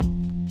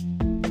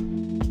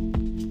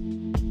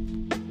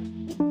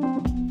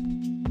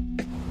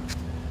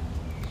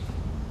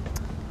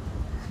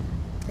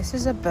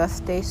This is a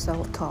birthday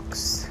soul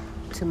talks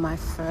to my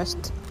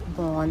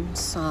firstborn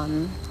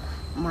son,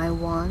 my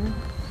one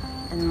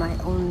and my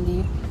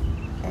only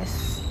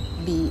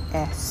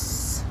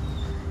FBS.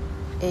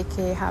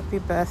 aka happy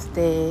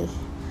birthday.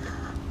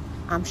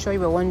 I'm sure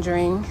you were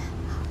wondering,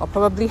 or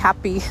probably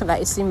happy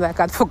that it seemed like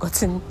I'd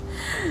forgotten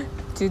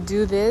to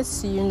do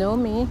this. You know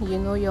me, you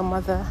know your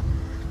mother.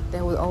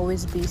 There will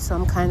always be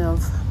some kind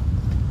of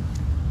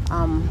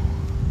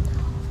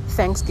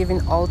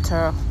Thanksgiving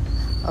altar,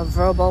 a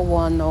verbal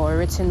one or a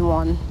written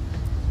one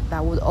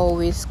that would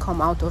always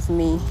come out of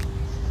me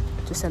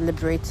to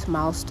celebrate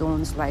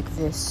milestones like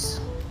this.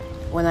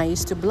 When I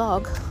used to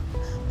blog,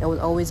 there would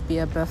always be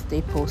a birthday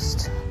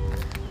post.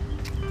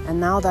 And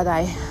now that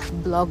I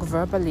blog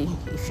verbally,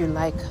 if you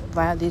like,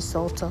 via these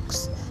Soul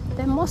Talks,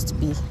 there must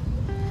be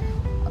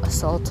a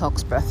Soul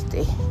Talks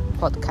birthday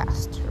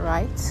podcast,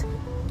 right?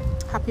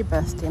 Happy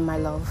birthday, my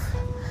love.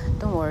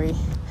 Don't worry,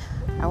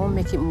 I won't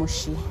make it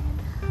mushy.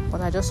 But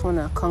I just want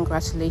to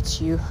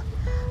congratulate you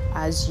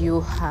as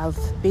you have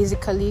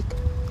basically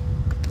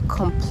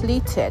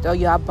completed, or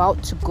you're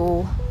about to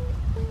go,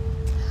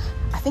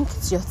 I think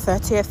it's your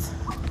 30th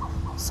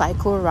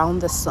cycle around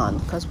the sun,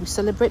 because we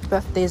celebrate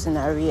birthdays in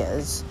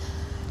arrears.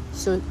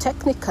 So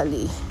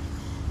technically,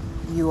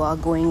 you are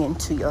going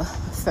into your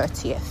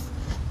 30th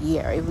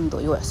year, even though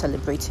you are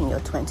celebrating your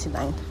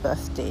 29th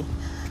birthday.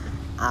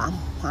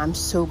 I'm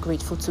so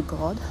grateful to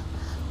God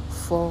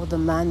for the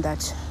man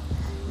that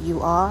you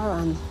are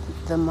and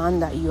the man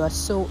that you are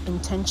so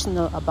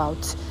intentional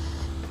about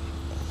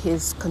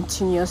his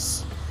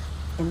continuous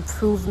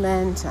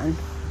improvement and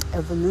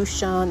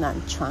evolution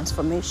and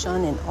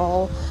transformation in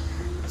all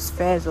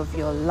spheres of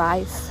your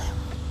life.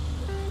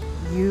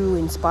 You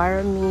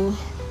inspire me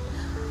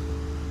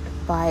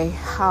by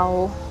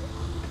how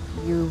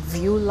you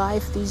view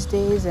life these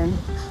days and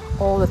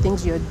all the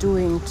things you're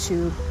doing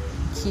to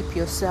keep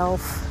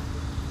yourself,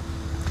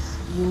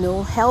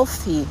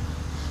 healthy,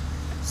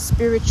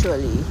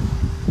 spiritually,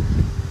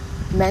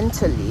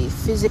 mentally,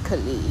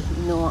 physically,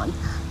 and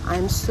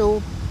I'm so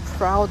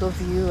proud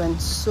of you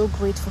and so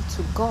grateful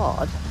to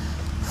God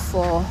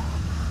for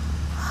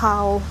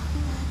how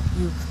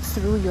you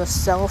threw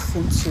yourself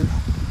into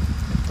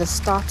the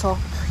startup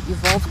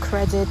Evolve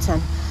Credit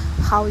and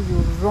how you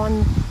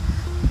run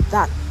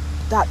that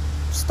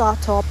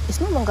startup. It's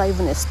no longer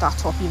even a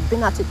startup. You've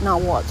been at it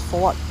now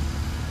for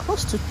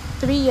close to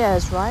 3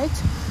 years, right?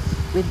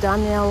 With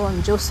Daniel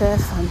and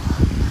Joseph and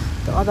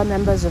the other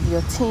members of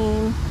your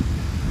team.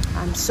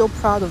 I'm so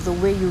proud of the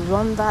way you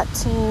run that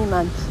team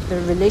and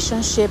the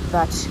relationship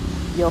that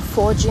you're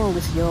forging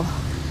with your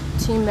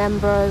team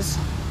members.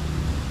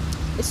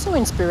 It's so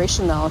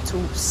inspirational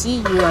to see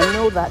you and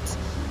know that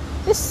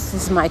this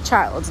is my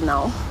child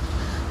now.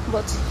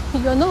 But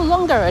you're no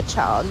longer a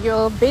child.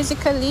 You're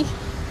basically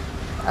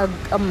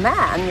a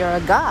man. You're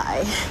a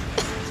guy.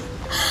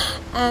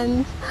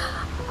 And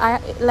I,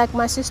 like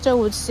my sister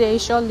would say,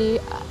 surely,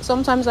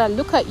 sometimes I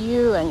look at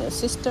you and your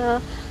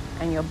sister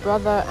and your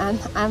brother, and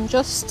I'm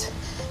just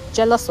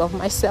jealous of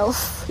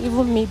myself,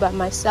 even me by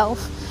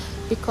myself,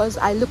 because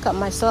I look at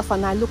myself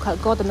and I look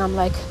at God and I'm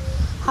like,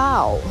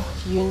 how?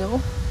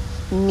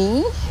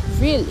 Me?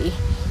 Really?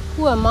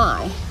 Who am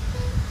I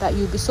that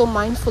you be so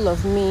mindful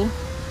of me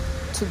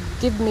to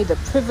give me the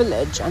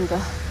privilege and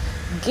the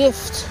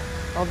gift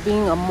of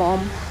being a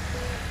mom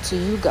to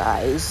you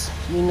guys,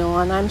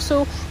 and I'm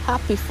so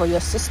happy for your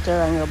sister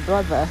and your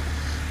brother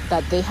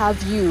that they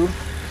have you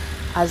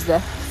as their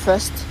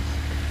first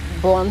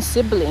born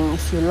sibling,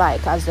 if you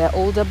like, as their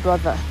older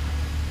brother,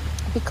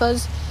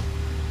 because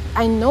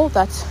I know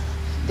that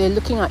they're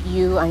looking at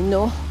you. I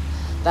know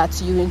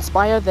that you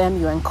inspire them,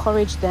 you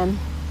encourage them,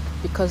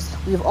 because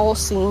we've all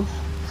seen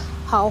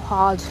how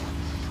hard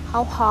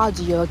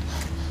you're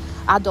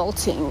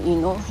adulting.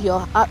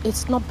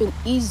 It's not been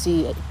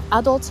easy.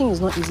 Adulting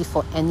is not easy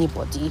for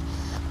anybody,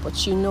 but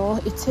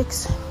it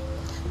takes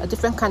a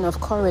different kind of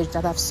courage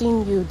that I've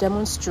seen you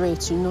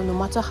demonstrate. No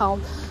matter how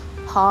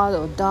hard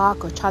or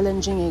dark or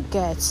challenging it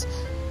gets,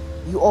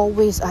 you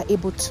always are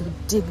able to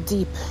dig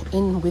deep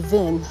in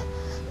within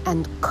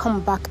and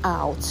come back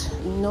out,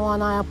 and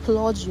I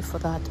applaud you for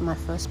that, my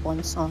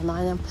firstborn son.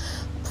 I am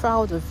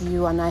proud of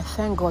you, and I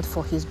thank God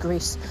for his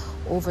grace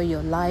over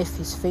your life,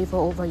 his favor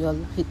over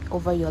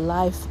your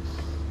life,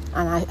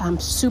 and I am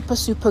super,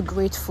 super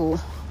grateful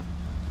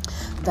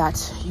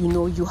that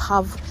you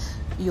have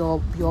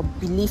your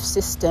belief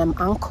system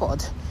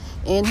anchored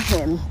in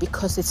him,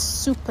 because it's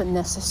super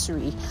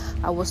necessary.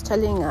 I was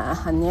telling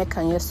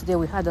Haneka yesterday,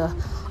 we had a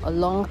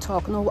long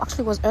talk. No,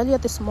 actually it was earlier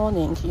this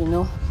morning,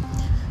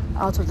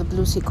 out of the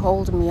blues he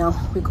called me and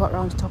we got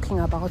around to talking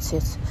about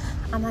it,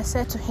 and I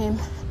said to him,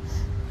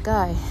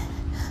 guy,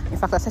 in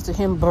fact I said to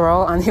him,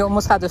 bro, and he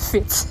almost had a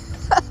fit.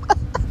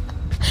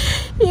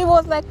 He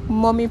was like,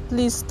 mommy,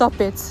 please stop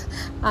it.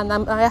 And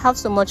I have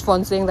so much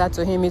fun saying that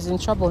to him. He's in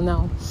trouble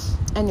now.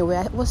 Anyway,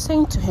 I was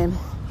saying to him,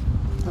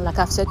 like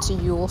I've said to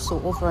you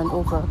also over and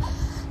over,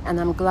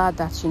 and I'm glad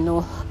that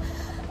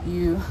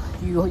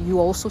you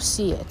also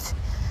see it.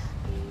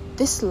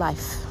 This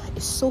life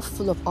is so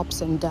full of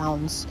ups and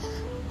downs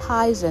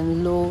highs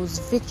and lows,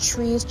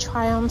 victories,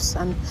 triumphs,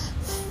 and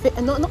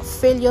not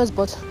failures,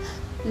 but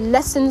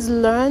lessons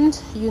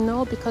learned,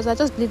 because I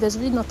just believe there's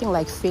really nothing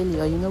like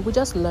failure. We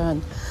just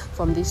learn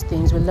from these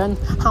things. We learn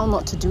how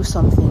not to do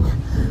something,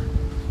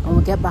 and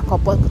we get back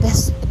up. But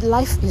that's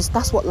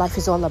what life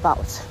is all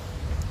about.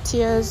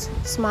 Tears,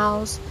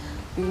 smiles,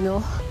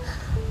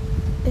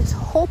 it's a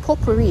whole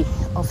potpourri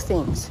of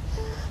things.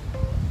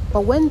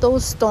 But when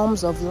those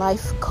storms of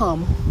life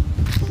come,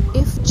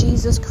 if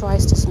Jesus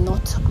Christ is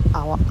not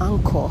our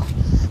anchor,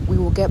 we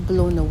will get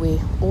blown away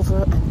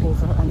over and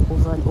over and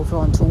over and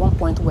over until one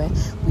point where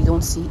we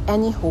don't see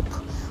any hope,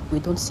 we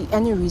don't see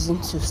any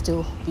reason to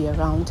still be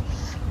around,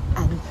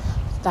 and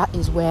that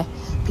is where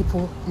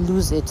people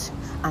lose it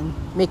and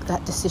make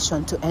that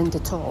decision to end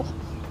it all.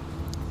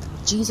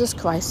 Jesus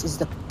Christ is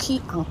the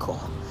key anchor.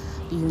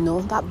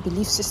 That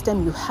belief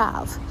system you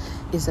have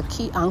is a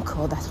key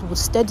anchor that will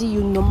steady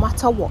you no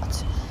matter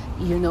what,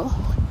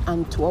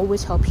 and to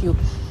always help you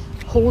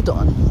hold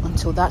on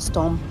until that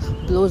storm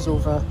blows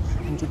over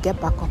and you get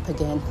back up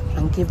again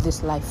and give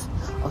this life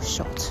a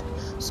shot.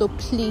 So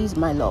please,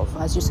 my love,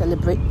 as you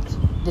celebrate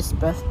this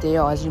birthday,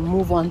 or as you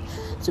move on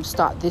to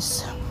start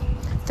this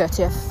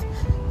 30th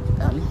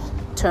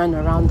turn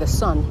around the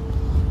sun,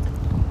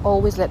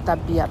 always let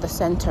that be at the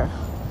center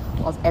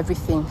of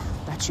everything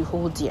that you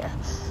hold dear.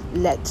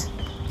 Let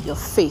your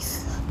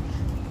faith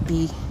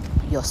be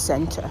your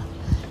center.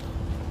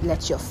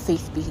 Let your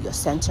faith be your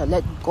center.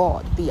 Let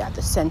God be at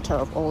the center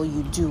of all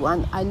you do.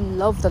 And I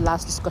love the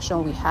last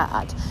discussion we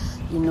had,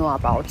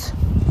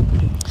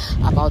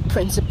 about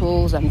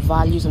principles and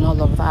values and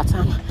all of that.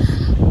 And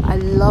I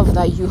love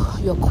that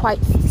you're quite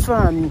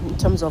firm in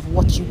terms of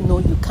what you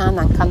can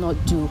and cannot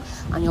do,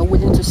 and you're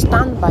willing to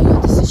stand by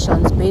your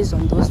decisions based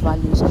on those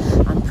values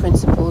and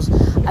principles.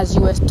 As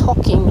you were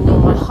talking,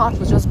 my heart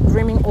was just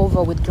brimming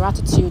over with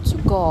gratitude to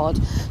God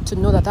to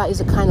know that is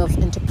the kind of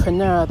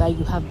entrepreneur that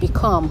you have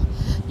become.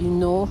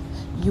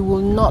 You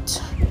will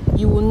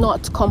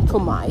not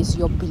compromise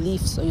your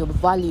beliefs or your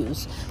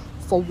values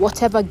for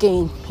whatever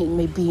gain it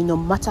may be, no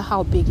matter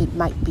how big it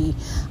might be.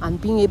 And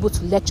being able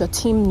to let your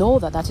team know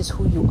that is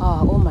who you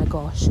are. Oh my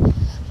gosh,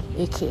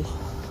 AK,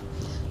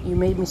 you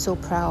made me so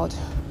proud.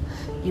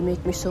 You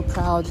make me so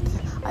proud.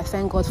 I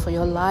thank God for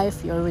your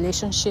life, your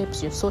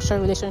relationships, your social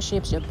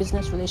relationships, your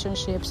business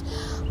relationships.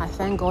 I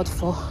thank God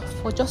for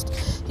just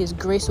His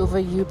grace over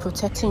you,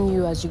 protecting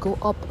you as you go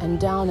up and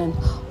down and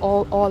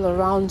all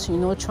around,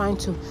 trying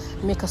to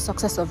make a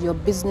success of your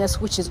business,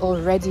 which is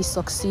already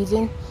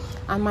succeeding.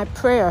 And my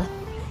prayer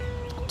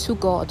to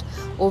God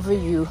over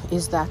you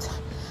is that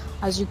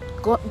as you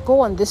go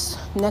on this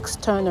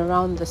next turn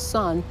around the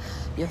sun,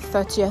 your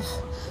 30th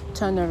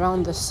turn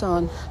around the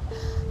sun,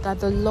 that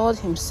the Lord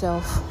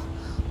Himself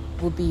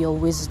will be your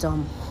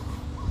wisdom.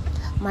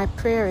 My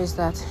prayer is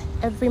that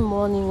every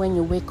morning when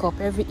you wake up,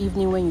 every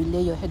evening when you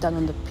lay your head down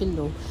on the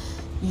pillow,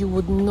 you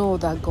would know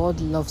that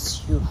God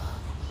loves you.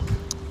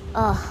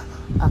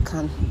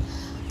 Akan,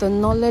 the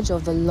knowledge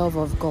of the love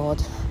of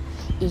God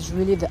is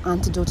really the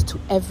antidote to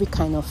every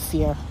kind of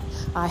fear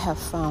I have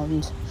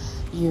found,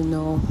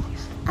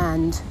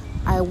 and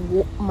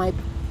my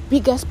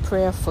biggest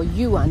prayer for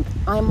you and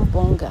I'm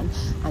Bongan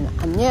and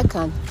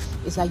Anyekan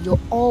is that you're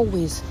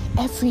always,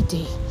 every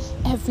day,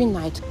 every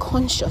night,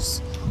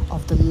 conscious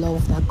of the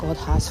love that God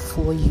has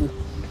for you.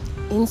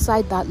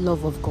 Inside that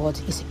love of God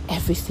is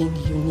everything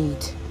you need.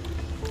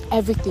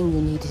 Everything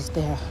you need is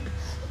there,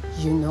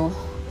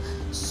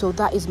 So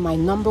that is my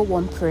number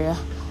one prayer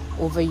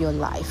over your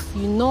life.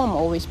 I'm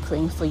always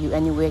praying for you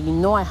anyway.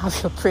 I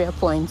have your prayer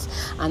points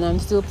and I'm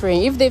still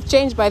praying. If they've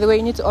changed, by the way,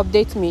 you need to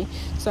update me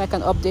so I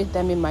can update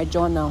them in my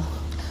journal.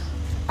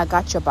 I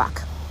got your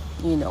back.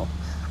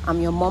 I'm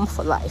your mom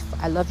for life.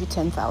 I love you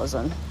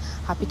 10,000.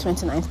 Happy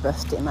 29th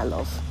birthday, my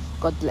love.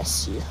 God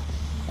bless you.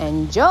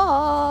 Enjoy.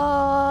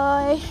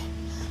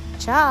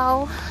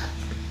 Ciao.